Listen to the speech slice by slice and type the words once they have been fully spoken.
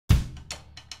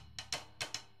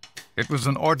It was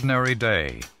an ordinary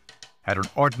day at an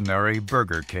ordinary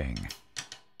Burger King.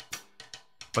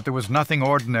 But there was nothing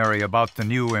ordinary about the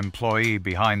new employee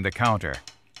behind the counter.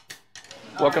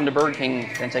 Welcome to Burger King.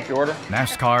 Can I take your order?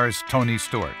 NASCAR's Tony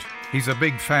Stewart. He's a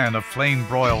big fan of flame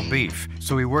broiled beef,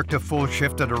 so he worked a full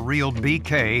shift at a real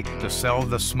BK to sell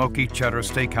the smoky cheddar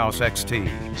steakhouse XT.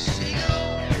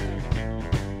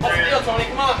 What's the deal, Tony?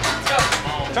 Come on, let's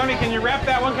go. Tony, can you wrap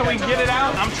that one? Can we get it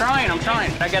out? I'm trying. I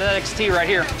got that XT right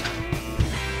here.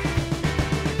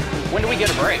 When do we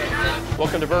get a break?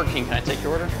 Welcome to Burger King. Can I take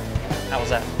your order? How was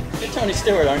that? You're Tony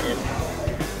Stewart, aren't you?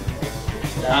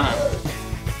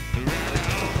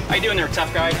 How you doing there,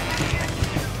 tough guy?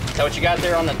 Is that what you got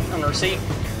there on the receipt?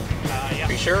 Yeah.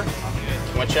 Are you sure?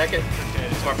 You want to check it?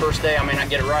 It's my first day. I may not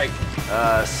get it right.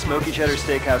 Smoky cheddar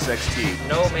steakhouse XT.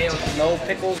 No mayo, no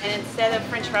pickles. And instead of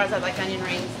French fries, I'd like onion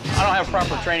rings. I don't have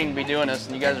proper training to be doing this,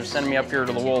 and you guys are sending me up here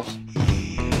to the wolves.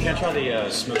 Can I try the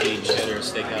smoky cheddar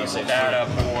steakhouse XT? That up,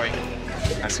 boy.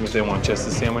 Ask them if they want just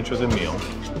a sandwich or a meal.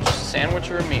 Sandwich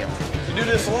or a meal? You do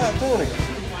this a lot, Tony.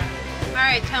 All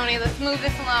right, Tony, let's move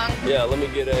this along. Yeah, let me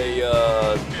get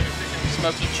a,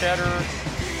 Smoky cheddar,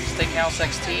 steakhouse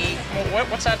XT.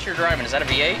 What's that you're driving? Is that a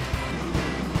V8?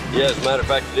 yeah, as a matter of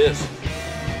fact, it is.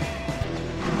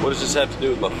 What does this have to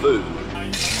do with my food?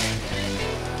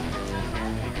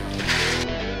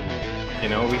 You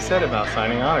know what we said about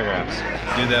signing autographs.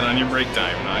 Do that on your break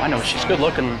time, right? I know, she's good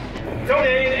looking. Tony,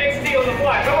 XT on the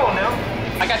fly. Come on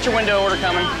now. I got your window order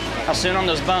coming. How soon on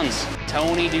those buns?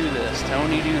 Tony, do this.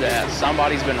 Tony, do that.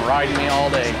 Somebody's been riding me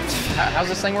all day. How's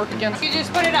this thing work again? You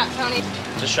just put it up, Tony.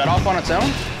 Just shut off on its own?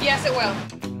 Yes, it will.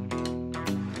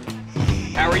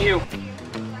 How are you?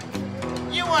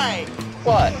 You ain't.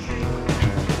 What?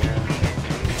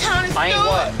 Tony Stewart. I ain't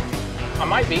what? I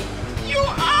might be. You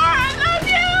are. I love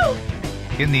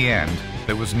you. In the end,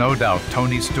 there was no doubt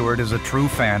Tony Stewart is a true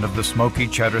fan of the smoky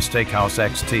cheddar steakhouse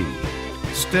XT.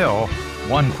 Still,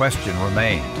 one question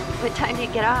remained. What time do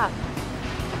you get off?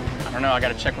 I don't know. I got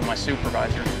to check with my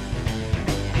supervisor.